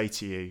typically say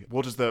to you?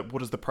 What does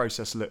the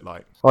process look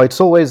like? Oh,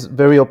 it's always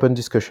very open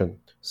discussion.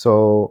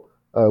 So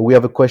we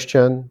have a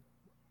question,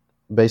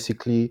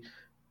 basically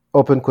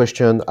open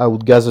question. I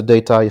would gather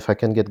data if I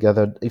can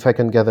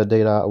gather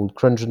data. I would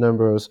crunch the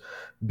numbers,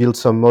 build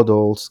some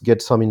models,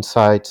 get some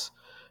insights,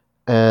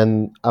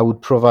 and I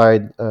would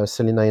provide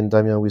Selina and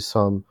Damien with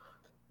some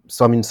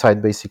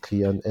insight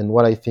basically, and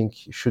what I think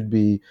should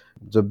be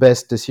the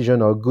best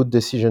decision or good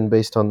decision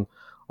based on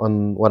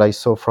what I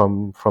saw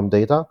from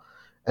data.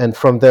 And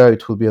from there,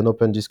 it will be an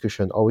open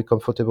discussion. Are we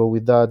comfortable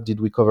with that? Did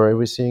we cover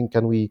everything?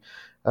 Can we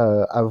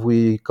have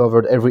we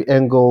covered every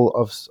angle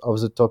of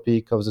the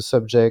topic, of the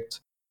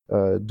subject?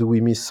 Do we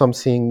miss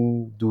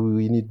something? Do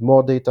we need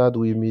more data? Do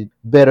we need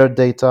better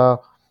data?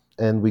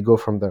 And we go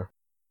from there.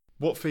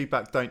 What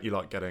feedback don't you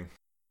like getting?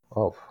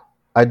 Oh,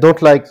 I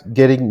don't like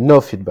getting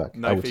no feedback.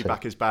 No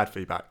feedback is bad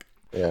feedback.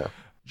 Yeah.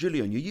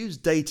 Julian, you use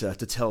data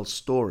to tell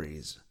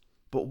stories,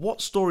 but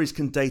what stories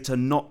can data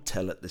not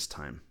tell at this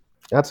time?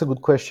 That's a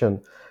good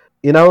question.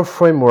 In our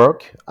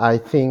framework, I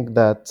think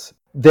that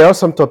there are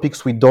some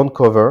topics we don't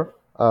cover,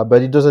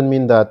 but it doesn't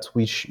mean that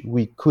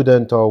we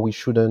couldn't or we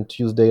shouldn't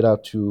use data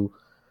to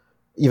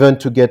even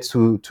to get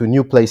to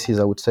new places,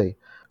 I would say.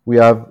 We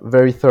have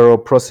very thorough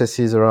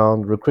processes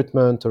around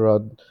recruitment,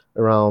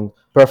 around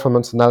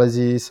performance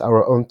analysis,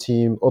 our own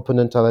team,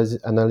 opponent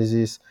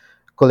analysis,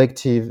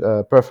 collective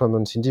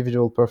performance,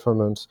 individual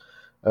performance,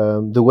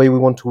 the way we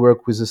want to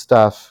work with the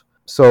staff.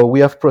 So we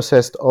have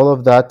processed all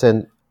of that,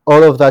 and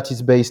all of that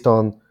is based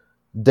on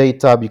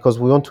data because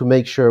we want to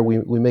make sure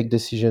we make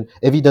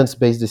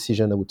evidence-based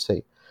decision, I would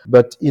say.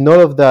 But in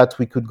all of that,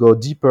 we could go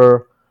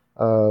deeper.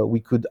 We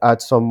could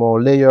add some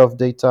more layer of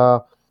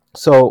data.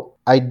 So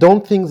I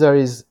don't think there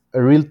is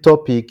a real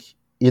topic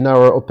in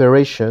our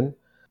operation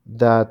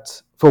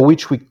that for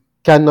which we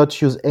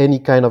cannot use any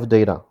kind of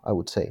data, I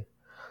would say.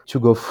 To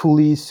go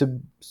fully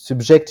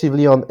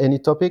subjectively on any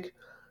topic,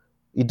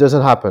 it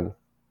doesn't happen,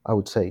 I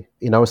would say,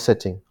 in our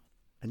setting.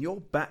 And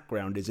your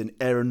background is in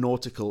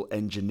aeronautical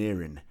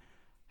engineering.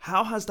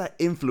 How has that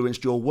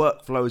influenced your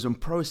workflows and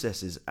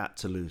processes at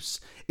Toulouse?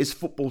 Is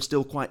football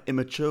still quite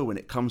immature when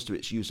it comes to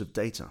its use of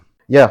data?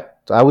 Yeah,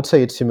 I would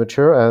say it's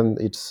immature and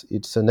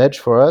it's an edge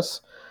for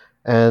us.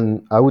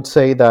 And I would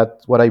say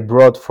that what I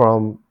brought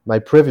from my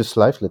previous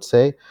life, let's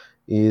say,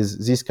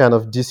 is this kind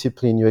of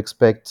discipline you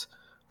expect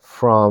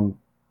from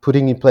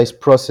putting in place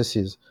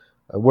processes,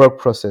 a work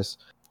process,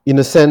 in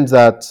a sense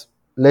that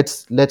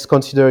let's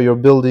consider you're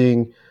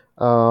building,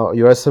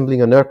 you're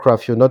assembling an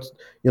aircraft. You're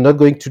not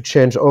going to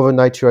change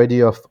overnight your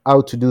idea of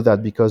how to do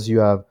that because you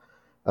have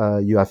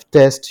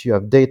tests, you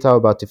have data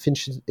about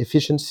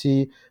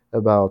efficiency,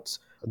 about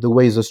the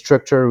way the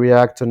structure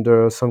reacts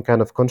under some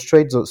kind of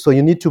constraints. So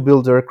you need to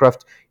build the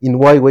aircraft in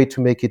one way to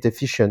make it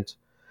efficient.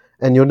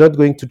 And you're not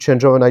going to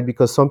change overnight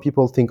because some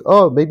people think,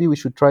 oh, maybe we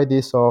should try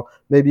this, or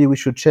maybe we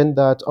should change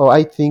that. Or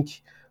I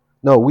think,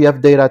 no, we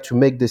have data to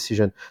make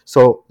decision.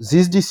 So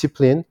this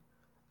discipline,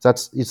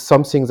 it's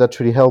something that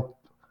really helped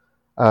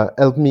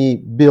me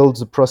build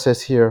the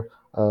process here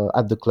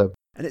at the club.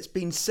 And it's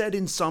been said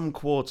in some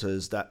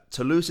quarters that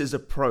Toulouse's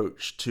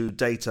approach to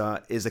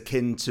data is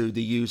akin to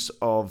the use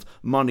of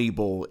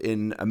Moneyball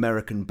in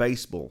American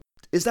baseball.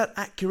 Is that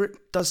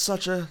accurate? Does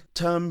such a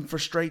term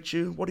frustrate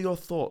you? What are your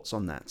thoughts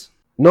on that?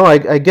 No,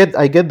 I get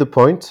the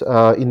point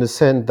in the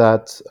sense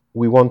that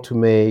we want to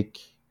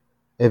make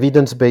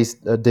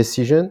evidence-based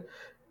decision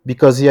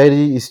because the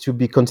idea is to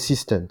be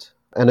consistent.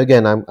 And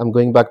again, I'm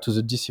going back to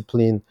the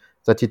discipline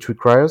that it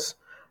requires.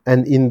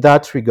 And in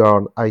that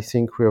regard, I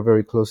think we are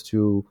very close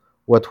to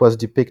what was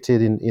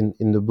depicted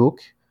in the book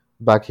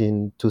back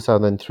in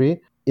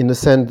 2003, in the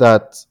sense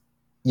that,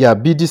 yeah,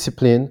 be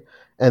disciplined,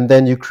 and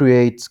then you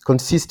create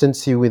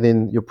consistency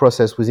within your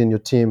process, within your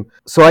team.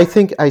 So I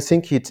think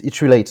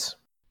it relates.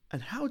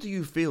 And how do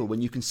you feel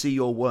when you can see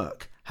your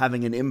work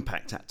having an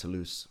impact at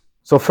Toulouse?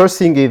 So first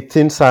thing is,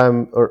 since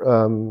my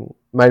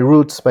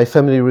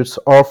family roots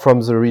are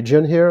from the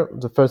region here,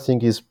 the first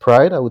thing is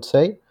pride, I would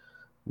say,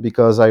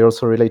 because I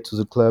also relate to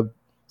the club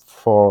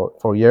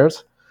for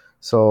years.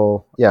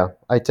 So yeah,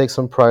 I take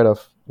some pride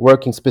of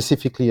working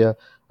specifically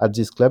at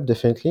this club,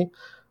 definitely,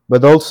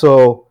 but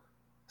also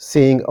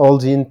seeing all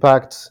the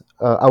impact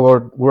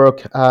our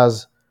work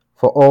has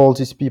for all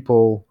these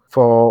people,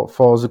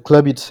 for the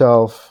club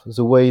itself,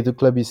 the way the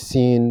club is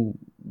seen,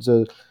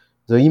 the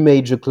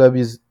image of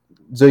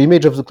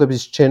the club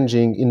is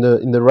changing in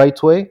the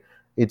right way.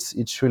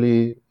 It's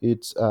really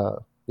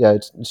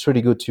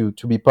good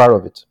to be part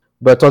of it.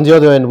 But on the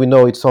other hand, we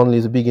know it's only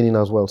the beginning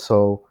as well.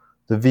 So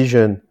the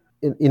vision,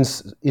 in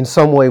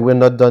some way, we're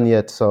not done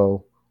yet.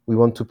 So we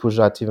want to push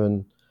that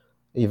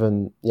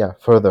even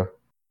further.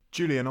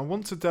 Julian, I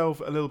want to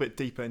delve a little bit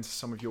deeper into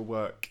some of your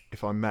work,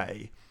 if I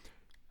may.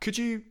 Could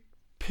you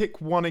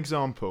pick one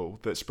example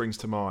that springs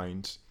to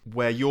mind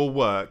where your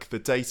work, the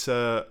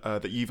data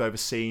that you've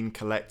overseen,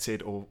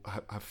 collected, or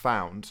have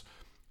found,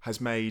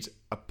 has made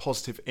a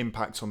positive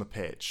impact on the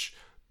pitch?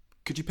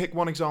 Could you pick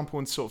one example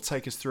and sort of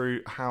take us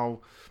through how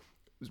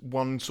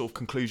one sort of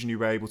conclusion you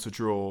were able to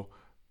draw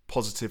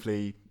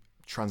positively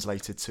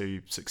translated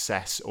to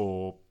success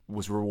or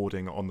was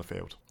rewarding on the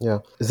field? Yeah,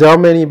 there are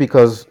many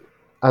because,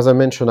 as I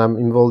mentioned, I'm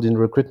involved in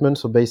recruitment.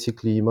 So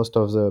basically, most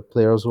of the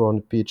players who are on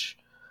the pitch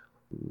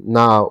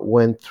now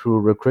went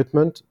through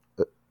recruitment,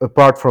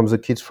 apart from the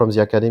kids from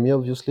the academy,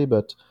 obviously,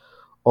 but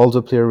all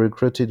the players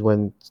recruited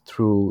went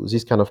through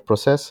this kind of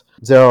process.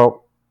 There are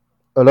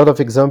a lot of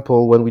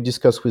examples when we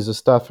discuss with the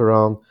staff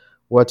around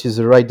what is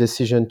the right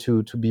decision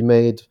to be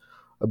made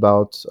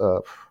about,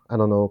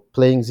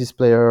 playing this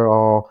player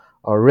or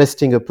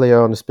resting a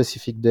player on a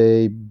specific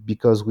day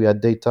because we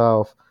had data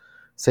of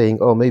saying,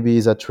 oh, maybe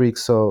he's at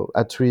risk, so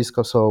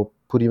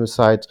put him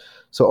aside.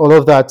 So all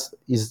of that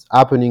is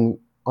happening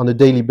on a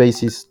daily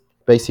basis,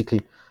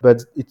 basically.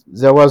 But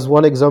there was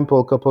one example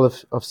a couple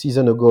of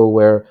seasons ago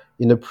where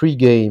in a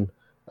pre-game,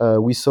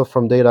 we saw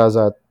from data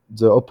that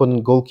the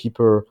opponent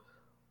goalkeeper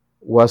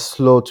was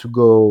slow to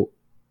go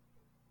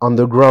on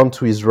the ground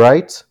to his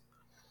right,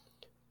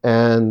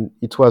 and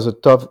it was a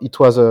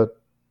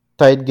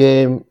tight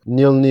game,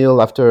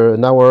 0-0 after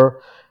an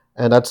hour.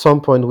 And at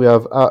some point, we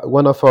have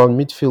one of our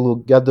midfield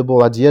who got the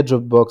ball at the edge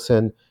of the box,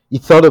 and he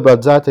thought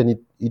about that, and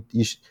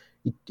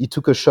he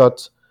took a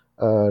shot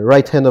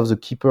right hand of the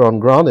keeper on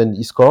ground, and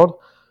he scored.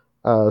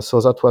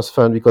 So that was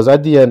fun because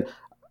at the end,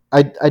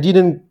 I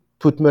didn't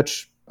put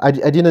much. I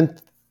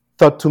didn't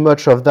thought too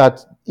much of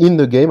that in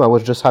the game. I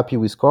was just happy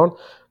we scored.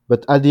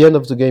 But at the end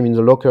of the game, in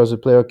the locker, the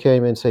player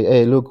came and say,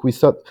 "Hey, look,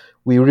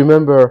 he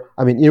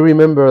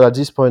remembered at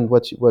this point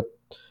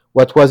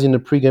what was in the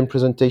pre-game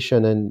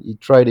presentation, and he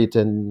tried it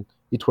and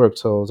it worked."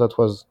 So that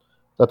was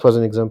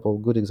an example,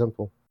 good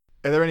example.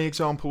 Are there any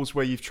examples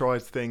where you've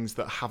tried things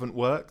that haven't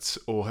worked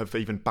or have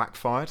even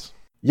backfired?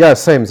 Yeah,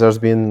 same. There's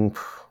been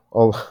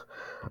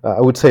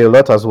I would say a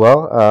lot as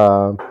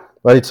well,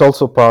 but it's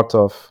also part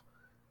of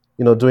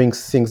doing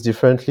things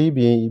differently,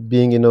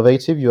 being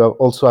innovative. You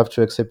also have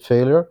to accept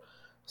failure.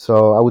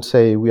 So I would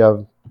say we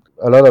have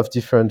a lot of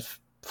different,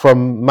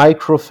 from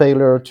micro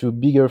failure to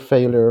bigger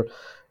failure.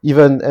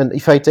 And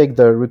if I take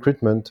the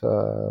recruitment,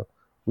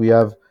 we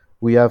have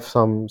recruited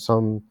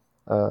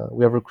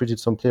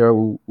some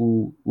players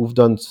who've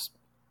done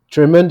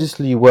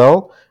tremendously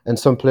well, and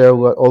some players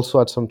who also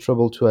had some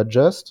trouble to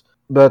adjust.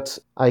 But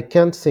I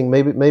can't think.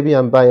 Maybe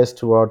I'm biased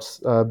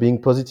towards being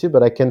positive,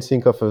 but I can't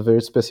think of a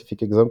very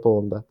specific example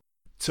on that.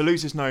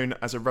 Toulouse is known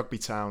as a rugby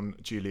town,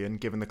 Julian,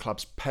 given the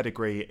club's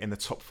pedigree in the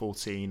top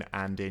 14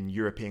 and in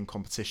European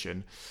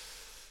competition.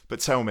 But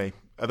tell me,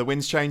 are the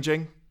winds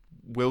changing?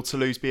 Will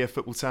Toulouse be a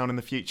football town in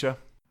the future?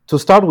 To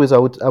start with, I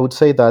would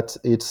say that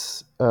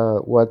it's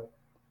what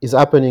is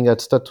happening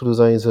at Stade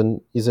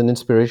Toulousain is an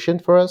inspiration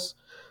for us.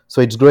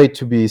 So it's great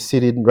to be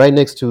seated right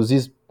next to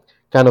this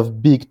kind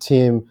of big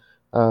team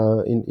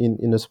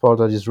in a sport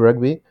that is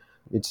rugby.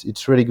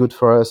 It's really good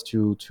for us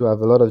to have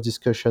a lot of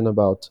discussion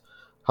about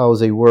how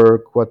they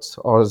work, what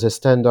are the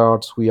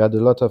standards. We had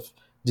a lot of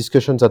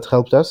discussions that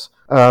helped us.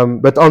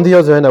 But on the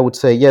other hand, I would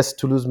say, yes,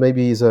 Toulouse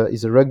maybe is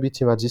a rugby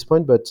team at this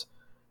point, but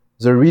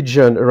the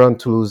region around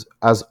Toulouse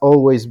has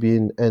always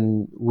been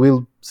and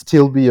will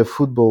still be a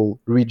football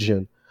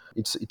region.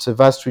 It's a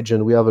vast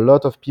region. We have a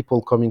lot of people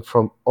coming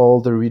from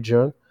all the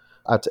region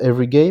at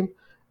every game.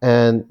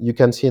 And you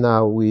can see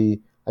now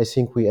I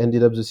think we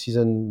ended up the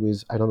season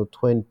with,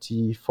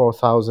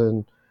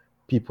 24,000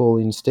 people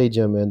in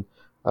stadium. And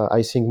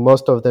I think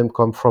most of them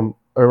come from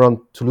around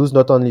Toulouse,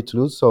 not only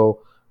Toulouse.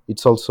 So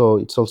it's also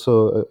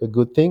a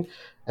good thing.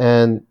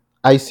 And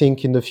I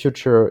think in the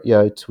future,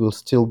 it will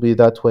still be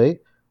that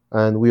way.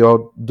 And we are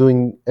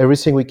doing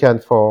everything we can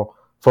for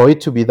it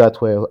to be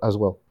that way as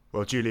well.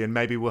 Well, Julian,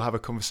 maybe we'll have a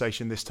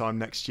conversation this time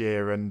next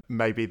year, and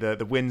maybe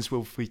the winds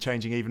will be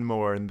changing even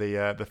more, and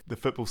the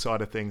football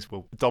side of things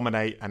will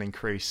dominate and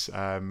increase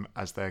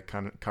as they're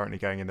currently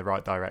going in the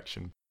right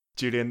direction.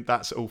 Julian,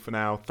 that's all for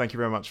now. Thank you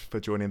very much for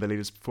joining the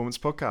Leaders Performance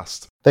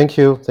Podcast. Thank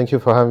you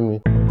for having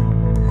me.